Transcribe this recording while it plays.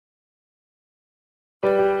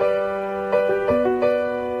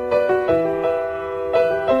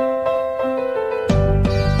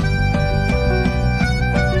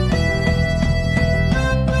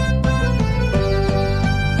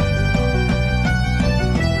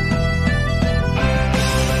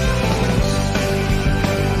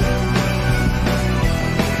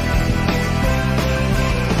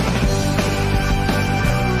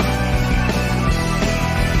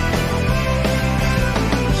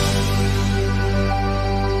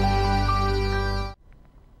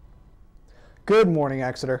Good morning,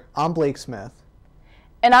 Exeter. I'm Blake Smith.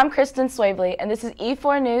 And I'm Kristen Swavely, and this is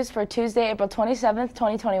E4 News for Tuesday, April 27th,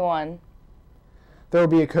 2021. There will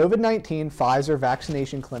be a COVID-19 Pfizer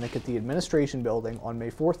vaccination clinic at the Administration Building on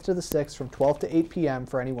May 4th to the 6th from 12 to 8 p.m.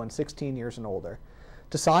 for anyone 16 years and older.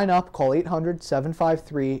 To sign up, call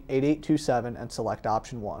 800-753-8827 and select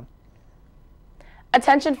option 1.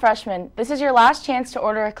 Attention freshmen, this is your last chance to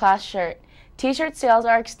order a class shirt. T-shirt sales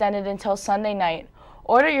are extended until Sunday night.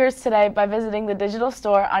 Order yours today by visiting the digital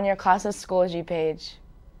store on your class's Schoology page.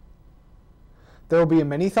 There will be a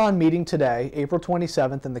Minithon meeting today, April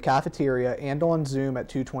 27th, in the cafeteria and on Zoom at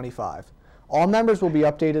 2:25. All members will be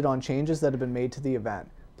updated on changes that have been made to the event.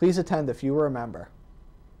 Please attend if you are a member.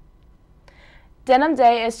 Denim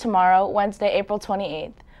Day is tomorrow, Wednesday, April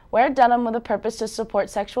 28th. Wear denim with a purpose to support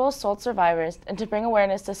sexual assault survivors and to bring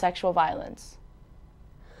awareness to sexual violence.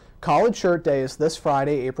 College Shirt Day is this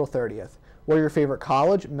Friday, April 30th. Wear your favorite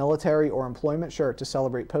college, military, or employment shirt to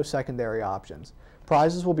celebrate post-secondary options.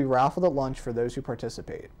 Prizes will be raffled at lunch for those who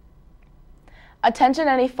participate. Attention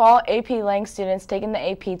any fall AP Lang students taking the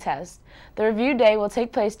AP test. The review day will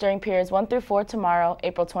take place during periods 1 through 4 tomorrow,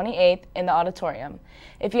 April 28th, in the auditorium.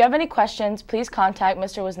 If you have any questions, please contact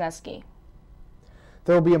Mr. Wisniewski.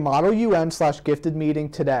 There will be a Model UN/gifted meeting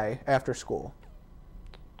today after school.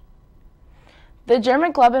 The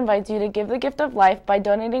German Club invites you to give the gift of life by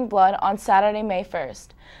donating blood on Saturday, May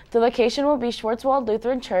 1st. The location will be Schwarzwald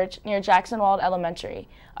Lutheran Church near Jacksonwald Elementary.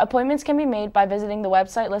 Appointments can be made by visiting the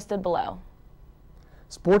website listed below.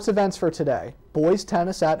 Sports events for today. Boys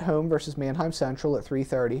tennis at home versus Mannheim Central at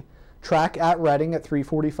 3:30. Track at Reading at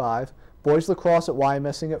 3:45. Boys lacrosse at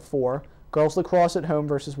Wyomissing at 4. Girls lacrosse at home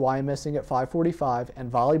versus Wyomissing at 5:45.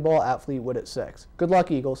 And volleyball at Fleetwood at 6. Good luck,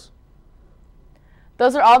 Eagles.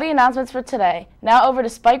 Those are all the announcements for today. Now over to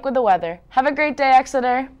Spike with the weather. Have a great day,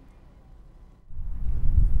 Exeter.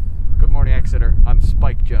 Good morning, Exeter. I'm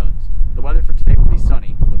Spike Jones. The weather for today will be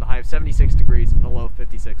sunny with a high of 76 degrees and a low of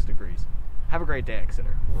 56 degrees. Have a great day,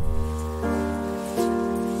 Exeter.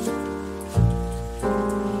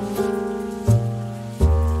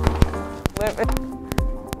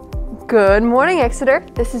 Good morning, Exeter.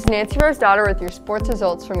 This is Nancy Rose Daughter with your sports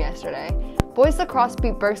results from yesterday. Boys lacrosse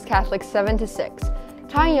beat Berks Catholic 7-6.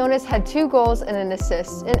 Ty Jonas had 2 goals and an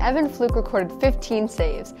assist, and Evan Fluke recorded 15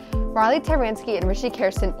 saves. Riley Tyransky and Rishi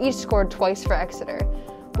Kersten each scored twice for Exeter.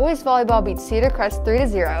 Boys volleyball beat Cedar Crest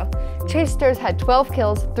 3-0. Chase Sturs had 12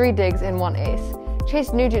 kills, 3 digs, and 1 ace.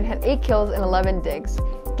 Chase Nugent had 8 kills and 11 digs.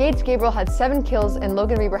 Gage Gabriel had 7 kills, and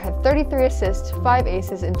Logan Reber had 33 assists, 5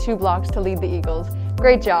 aces, and 2 blocks to lead the Eagles.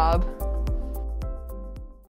 Great job!